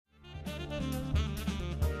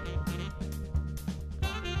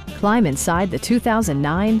Climb inside the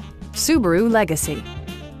 2009 Subaru Legacy.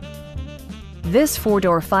 This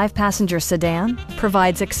four-door, five-passenger sedan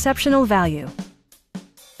provides exceptional value.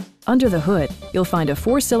 Under the hood, you'll find a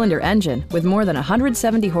four-cylinder engine with more than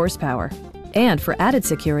 170 horsepower. And for added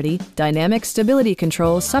security, dynamic stability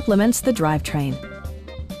control supplements the drivetrain.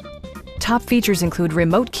 Top features include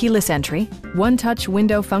remote keyless entry, one-touch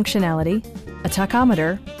window functionality, a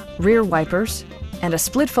tachometer, rear wipers, and a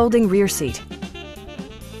split-folding rear seat.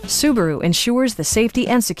 Subaru ensures the safety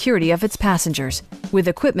and security of its passengers with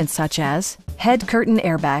equipment such as head curtain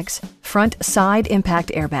airbags, front side impact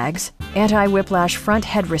airbags, anti-whiplash front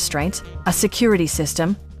head restraints, a security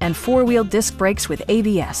system, and four-wheel disc brakes with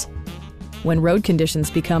ABS. When road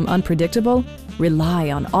conditions become unpredictable,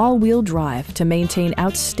 rely on all-wheel drive to maintain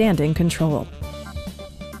outstanding control.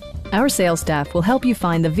 Our sales staff will help you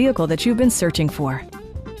find the vehicle that you've been searching for.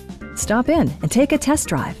 Stop in and take a test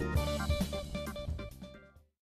drive.